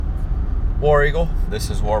War Eagle. This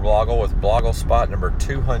is War Blogle with BlogleSpot number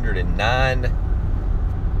 209.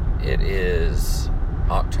 It is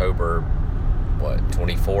October,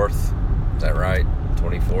 24th? Is that right?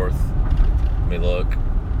 24th. Let me look.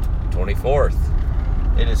 24th.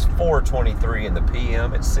 It is 4:23 in the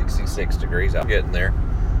PM. It's 66 degrees. I'm getting there.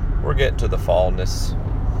 We're getting to the fallness.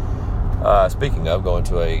 Speaking of going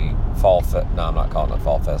to a fall no, I'm not calling it a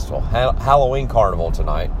fall festival. Halloween carnival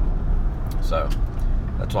tonight. So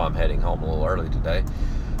that's why I'm heading home a little early today.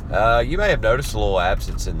 You may have noticed a little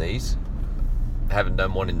absence in these. Haven't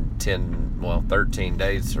done one in 13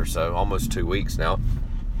 days or so, almost 2 weeks now.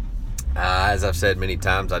 As I've said many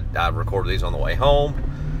times, I record these on the way home.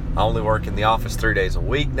 I only work in the office 3 days a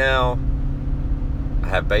week now. I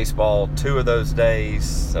have baseball 2 of those days,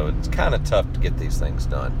 so it's kind of tough to get these things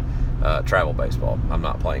done. Travel baseball. I'm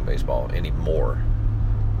not playing baseball anymore.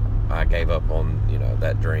 I gave up on,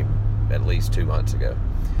 that dream at least 2 months ago.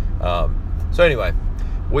 So anyway,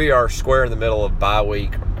 we are square in the middle of bye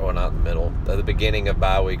week. Well, not in the middle. The beginning of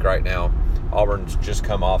bye week right now. Auburn's just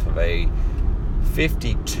come off of a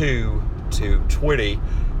 52-20,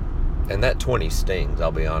 and that 20 stings,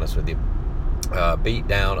 I'll be honest with you.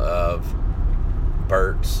 Beatdown of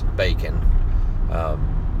Burt's Bacon. I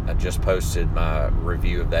just posted my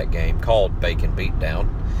review of that game called Bacon Beatdown.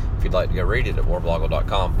 If you'd like to go read it at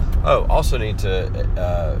warblogle.com. Oh, also need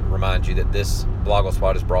to remind you that this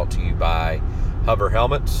BlogleSpot is brought to you by Hover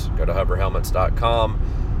Helmets. Go to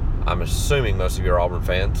hoverhelmets.com. I'm assuming most of you are Auburn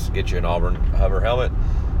fans. Get you an Auburn Hover helmet.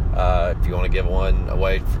 If you want to give one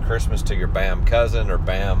away for Christmas to your BAM cousin or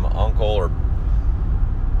BAM uncle, or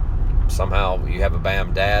somehow you have a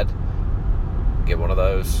BAM dad, get one of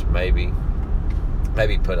those, maybe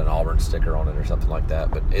put an Auburn sticker on it or something like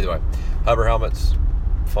that. But either way, Hover Helmets,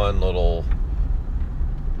 fun little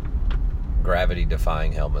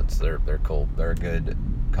gravity-defying helmets. They're cool. They're a good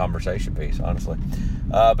conversation piece, honestly.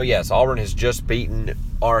 But yes, Auburn has just beaten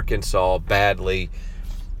Arkansas badly.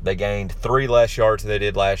 They gained 3 less yards than they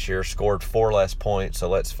did last year, scored 4 less points, so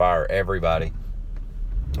let's fire everybody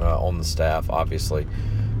on the staff, obviously.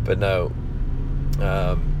 But no,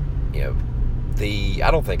 I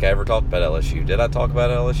don't think I ever talked about LSU. Did I talk about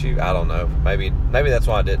LSU? I don't know. Maybe that's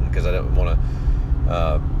why I didn't, because I didn't want to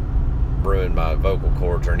ruin my vocal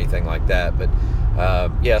cords or anything like that. But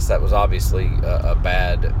yes, that was obviously a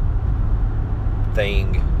bad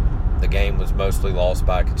thing. The game was mostly lost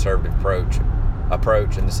by a conservative approach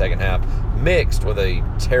in the second half, mixed with a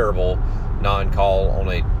terrible non-call on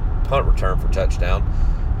a punt return for touchdown.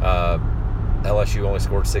 LSU only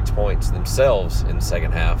scored 6 points themselves in the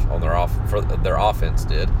second half on their offense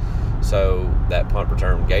did. So that punt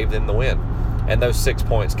return gave them the win. And those 6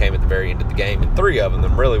 points came at the very end of the game, and 3 of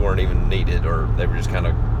them really weren't even needed, or they were just kind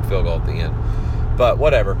of field goal at the end. But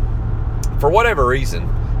whatever. For whatever reason,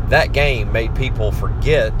 that game made people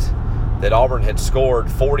forget that Auburn had scored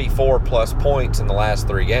 44-plus points in the last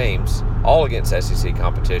 3 games, all against SEC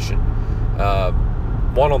competition.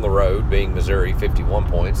 One on the road, being Missouri, 51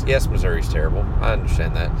 points. Yes, Missouri's terrible. I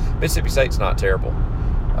understand that. Mississippi State's not terrible.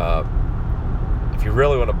 If you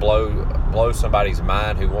really want to blow somebody's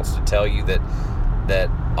mind who wants to tell you that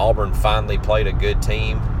Auburn finally played a good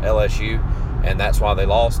team, LSU, and that's why they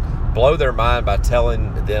lost, blow their mind by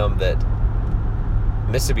telling them that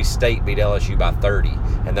Mississippi State beat LSU by 30,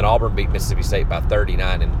 and then Auburn beat Mississippi State by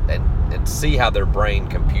 39, and see how their brain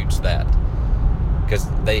computes that. Because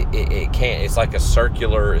it can't. It's like a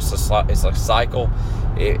circular. It's a cycle.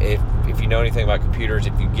 If you know anything about computers,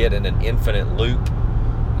 if you get in an infinite loop,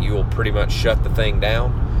 you will pretty much shut the thing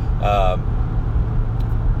down.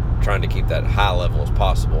 Trying to keep that high level as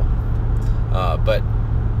possible. But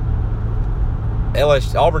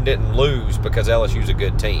Auburn didn't lose because LSU's a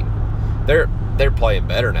good team. They're playing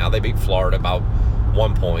better now. They beat Florida by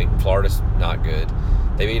 1 point. Florida's not good.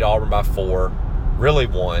 They beat Auburn by 4. Really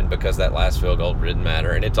won because that last field goal didn't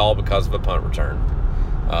matter, and it's all because of a punt return.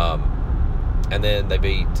 And then they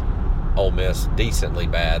beat Ole Miss decently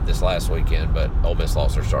bad this last weekend, but Ole Miss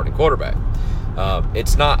lost their starting quarterback.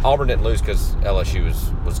 It's not Auburn didn't lose because LSU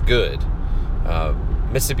was good.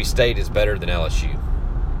 Mississippi State is better than LSU.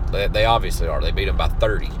 They obviously are. They beat them by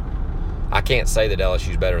 30. I can't say that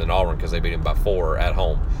LSU is better than Auburn because they beat them by 4 at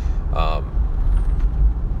home.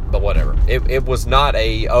 But whatever. It was not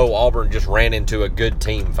Auburn just ran into a good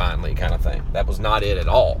team finally kind of thing. That was not it at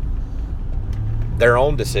all. Their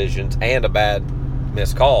own decisions and a bad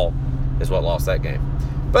missed call is what lost that game.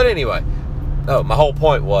 But anyway, my whole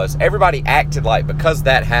point was everybody acted like because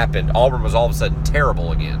that happened, Auburn was all of a sudden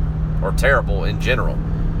terrible again, or terrible in general.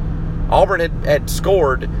 Auburn had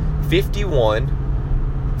scored 51,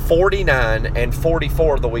 49, and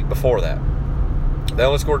 44 the week before that. They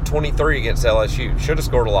only scored 23 against LSU. Should have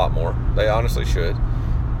scored a lot more. They honestly should.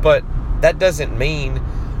 But that doesn't mean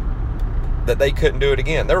that they couldn't do it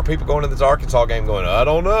again. There were people going to this Arkansas game going, I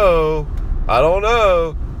don't know.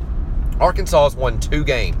 Arkansas has won 2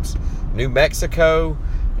 games. New Mexico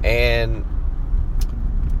and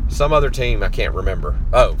some other team I can't remember.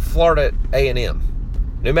 Oh, Florida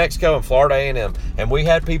A&M. New Mexico and Florida A&M. And we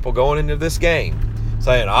had people going into this game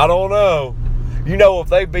saying, I don't know. You know,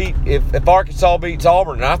 if Arkansas beats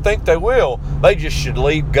Auburn, and I think they will, they just should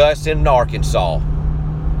leave Gus in Arkansas.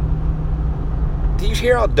 Do you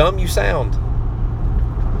hear how dumb you sound?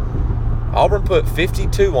 Auburn put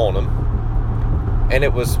 52 on them, and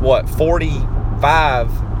it was,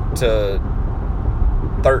 45 to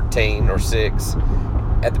 13 or 6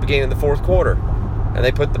 at the beginning of the fourth quarter. And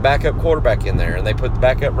they put the backup quarterback in there, and they put the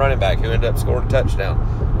backup running back who ended up scoring a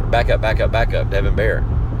touchdown. Backup, Devin Barrett.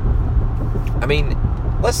 I mean,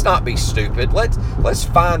 let's not be stupid. Let's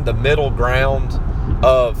find the middle ground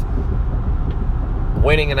of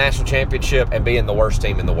winning a national championship and being the worst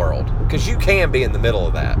team in the world. Because you can be in the middle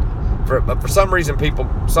of that. But for some reason,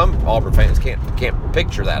 some Auburn fans can't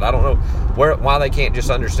picture that. I don't know why they can't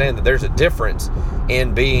just understand that there's a difference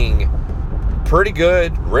in being pretty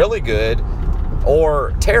good, really good,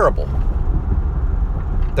 or terrible.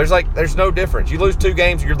 There's no difference. You lose 2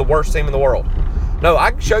 games, you're the worst team in the world. No,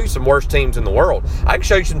 I can show you some worst teams in the world. I can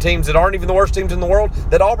show you some teams that aren't even the worst teams in the world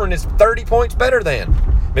that Auburn is 30 points better than.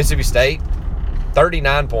 Mississippi State,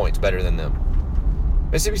 39 points better than them.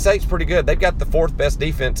 Mississippi State's pretty good. They've got the 4th best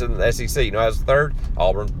defense in the SEC. You know, as 3rd,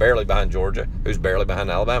 Auburn, barely behind Georgia, who's barely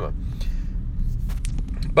behind Alabama.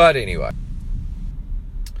 But anyway,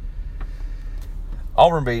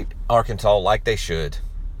 Auburn beat Arkansas like they should.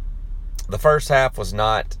 The first half was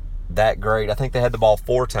not that great. I think they had the ball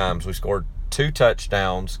 4 times. We scored 2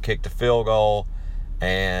 touchdowns, kicked a field goal,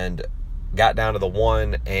 and got down to the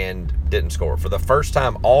 1 and didn't score. For the first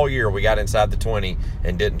time all year, we got inside the 20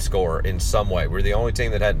 and didn't score in some way. We're the only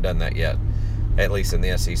team that hadn't done that yet, at least in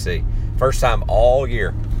the SEC. First time all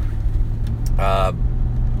year.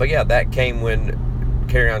 But yeah, that came when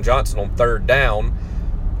Kerryon Johnson on 3rd down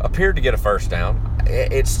appeared to get a first down.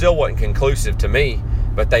 It still wasn't conclusive to me,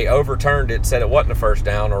 but they overturned it, said it wasn't a first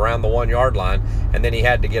down around the 1-yard line, and then he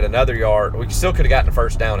had to get another yard. We still could have gotten a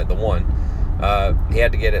first down at the 1. He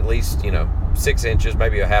had to get at least, 6 inches,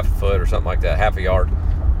 maybe a half a foot or something like that, half a yard.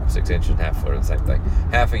 6 inches and half a foot are the same thing.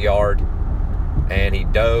 Half a yard, and he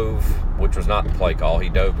dove, which was not the play call. He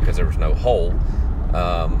dove because there was no hole,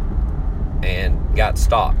 and got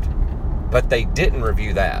stopped. But they didn't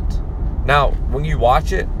review that. Now, when you watch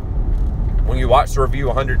the review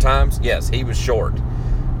 100 times, yes, he was short.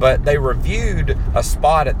 But they reviewed a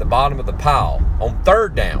spot at the bottom of the pile on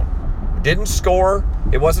 3rd down. Didn't score.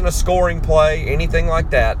 It wasn't a scoring play, anything like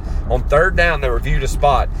that. On 3rd down, they reviewed a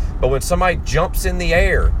spot. But when somebody jumps in the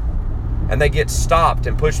air and they get stopped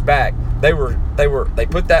and pushed back, they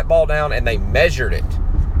put that ball down and they measured it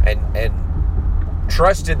and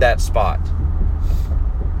trusted that spot.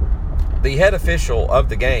 The head official of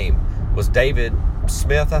the game was David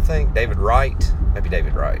Smith, I think. David Wright. Maybe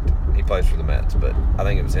David Wright. He plays for the Mets, but I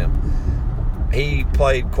think it was him. He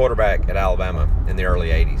played quarterback at Alabama in the early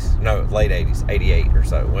 80s. No, late 80s, 88 or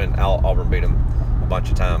so, when Auburn beat him a bunch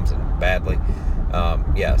of times and badly.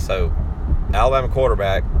 So Alabama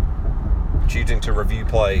quarterback choosing to review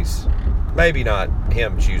plays. Maybe not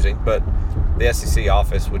him choosing, but the SEC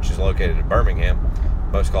office, which is located in Birmingham,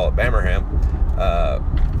 most call it Bammerham,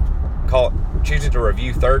 choosing to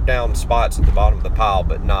review 3rd down spots at the bottom of the pile,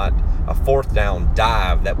 but not a 4th down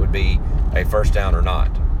dive that would be a first down or not.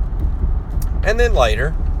 And then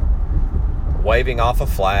later, waving off a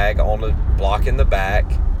flag on a block in the back,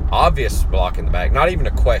 obvious block in the back, not even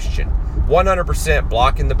a question, 100%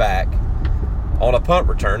 block in the back on a punt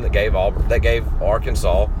return that gave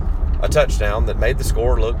Arkansas a touchdown that made the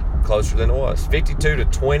score look closer than it was.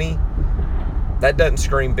 52-20. That doesn't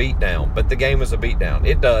scream beatdown, but the game was a beatdown.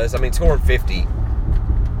 It does. I mean, scoring 50,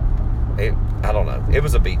 I don't know. It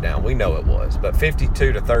was a beatdown. We know it was. But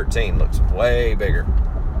 52-13 looks way bigger.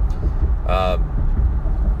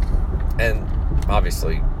 And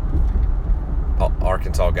obviously,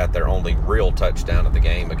 Arkansas got their only real touchdown of the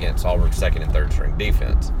game against Auburn's 2nd and 3rd string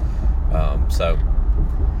defense. So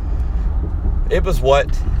it was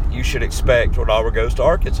what you should expect when Auburn goes to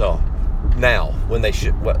Arkansas. Now, when they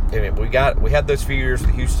should, we had those few years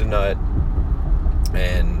with Houston Nutt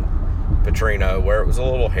and Petrino where it was a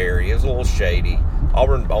little hairy, it was a little shady.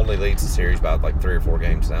 Auburn only leads the series by like 3 or 4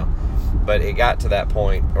 games now, but it got to that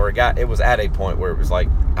point, it was at a point where it was like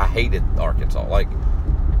I hated Arkansas. Like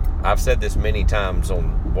I've said this many times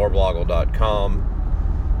on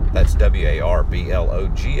moreblogle.com, That's WARBLOGLE,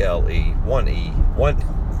 1E,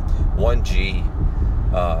 1G,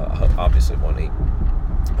 obviously 1E.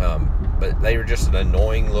 But they were just an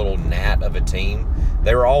annoying little gnat of a team.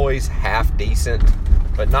 They were always half decent,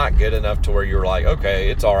 but not good enough to where you're like,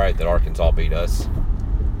 okay, it's all right that Arkansas beat us.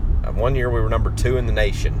 One year we were number 2 in the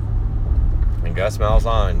nation, and Gus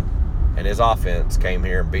Malzahn and his offense came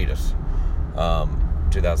here and beat us,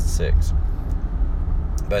 2006.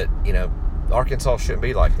 But, Arkansas shouldn't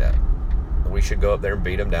be like that. We should go up there and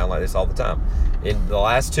beat them down like this all the time. In the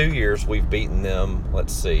last 2 years, we've beaten them,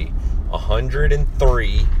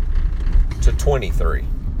 103 to 23.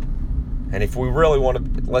 And if we really want to,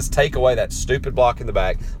 let's take away that stupid block in the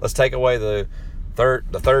back. Let's take away the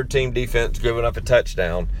third team defense giving up a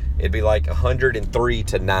touchdown. It'd be like 103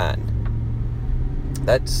 to 9.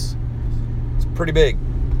 It's pretty big.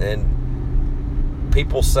 And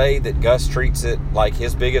people say that Gus treats it like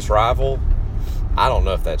his biggest rival. I don't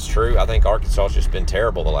know if that's true. I think Arkansas has just been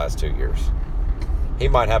terrible the last 2 years. He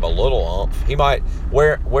might have a little oomph. He might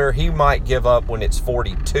where he might give up when it's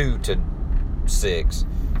 42 to 6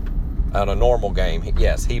 on a normal game.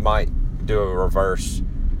 Yes, he might do a reverse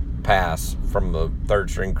pass from the third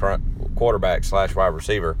string quarterback / wide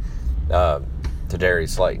receiver to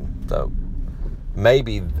Darius Slayton. So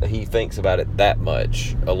maybe he thinks about it that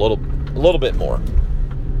much, a little bit more,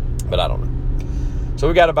 but I don't know. So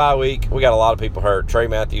we got a bye week. We got a lot of people hurt. Trey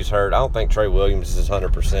Matthews hurt. I don't think Trey Williams is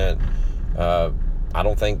 100%. I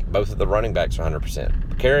don't think both of the running backs are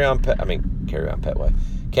 100%. Cameron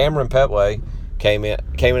Petway came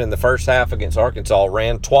in the first half against Arkansas,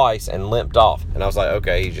 ran twice and limped off. And I was like,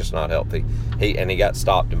 okay, he's just not healthy. He got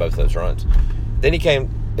stopped in both those runs. Then he came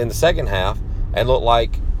in the second half and looked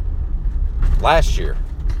like last year,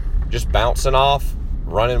 just bouncing off,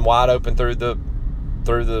 running wide open through the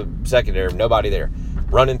secondary, nobody there,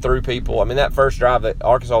 running through people. I mean, that first drive, that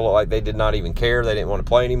Arkansas looked like they did not even care. They didn't want to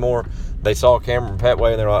play anymore. They saw Cameron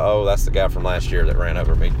Petway and they're like, oh, that's the guy from last year that ran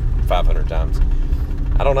over me 500 times.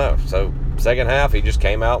 I don't know. So second half, he just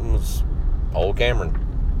came out and was old Cameron.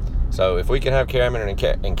 So if we can have Cameron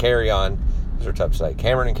and carry on, those are tough to say,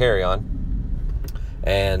 Cameron and carry on,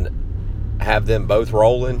 and have them both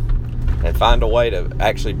rolling and find a way to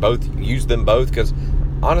actually use them both, because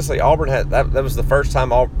honestly, Auburn had that was the first time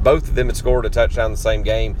both of them had scored a touchdown in the same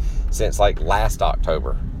game since last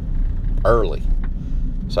October, early.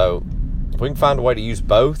 So if we can find a way to use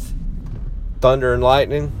both, thunder and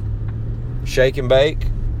lightning, shake and bake,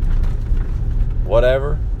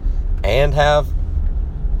 whatever, and have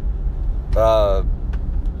I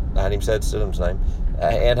hadn't even said Stidham's name,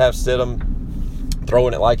 and have Stidham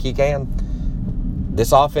throwing it like he can,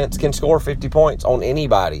 this offense can score 50 points on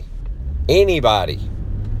anybody.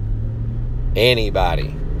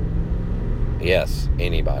 Yes,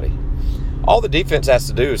 anybody. All the defense has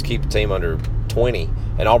to do is keep the team under 20,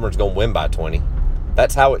 and Auburn's going to win by 20.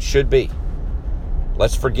 That's how it should be.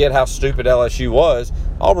 Let's forget how stupid LSU was.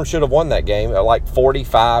 Auburn should have won that game at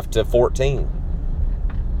 45-14.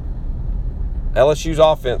 LSU's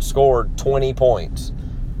offense scored 20 points.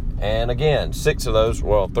 And again, 3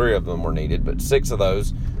 of them were needed, but 3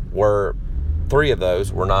 of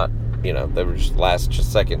those were not, they were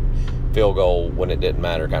just second field goal when it didn't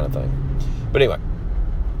matter kind of thing. But anyway,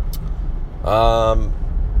 I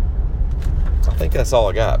think that's all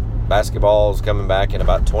I got. Basketball's coming back in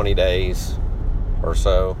about 20 days or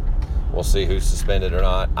so. We'll see who's suspended or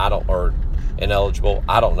not. Or ineligible.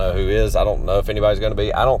 I don't know who is. I don't know if anybody's going to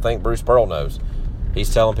be. I don't think Bruce Pearl knows.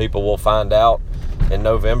 He's telling people we'll find out in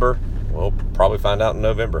November. We'll probably find out in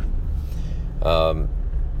November. And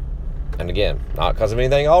again, not because of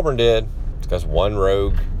anything Auburn did. It's because one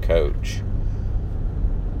rogue coach.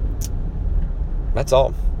 That's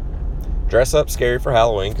all. Dress up scary for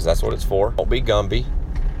Halloween, because that's what it's for. Don't be Gumby.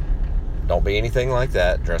 Don't be anything like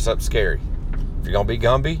that. Dress up scary. If you're going to be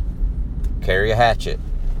Gumby, carry a hatchet.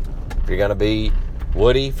 If you're going to be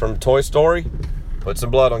Woody from Toy Story, put some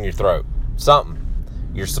blood on your throat. Something.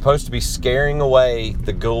 You're supposed to be scaring away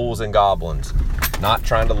the ghouls and goblins, not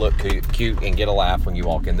trying to look cute and get a laugh when you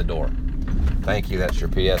walk in the door. Thank you. That's your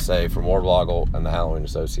PSA from War Blogle and the Halloween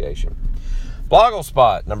Association.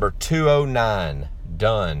 BlogleSpot number 209.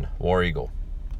 Done. War Eagle.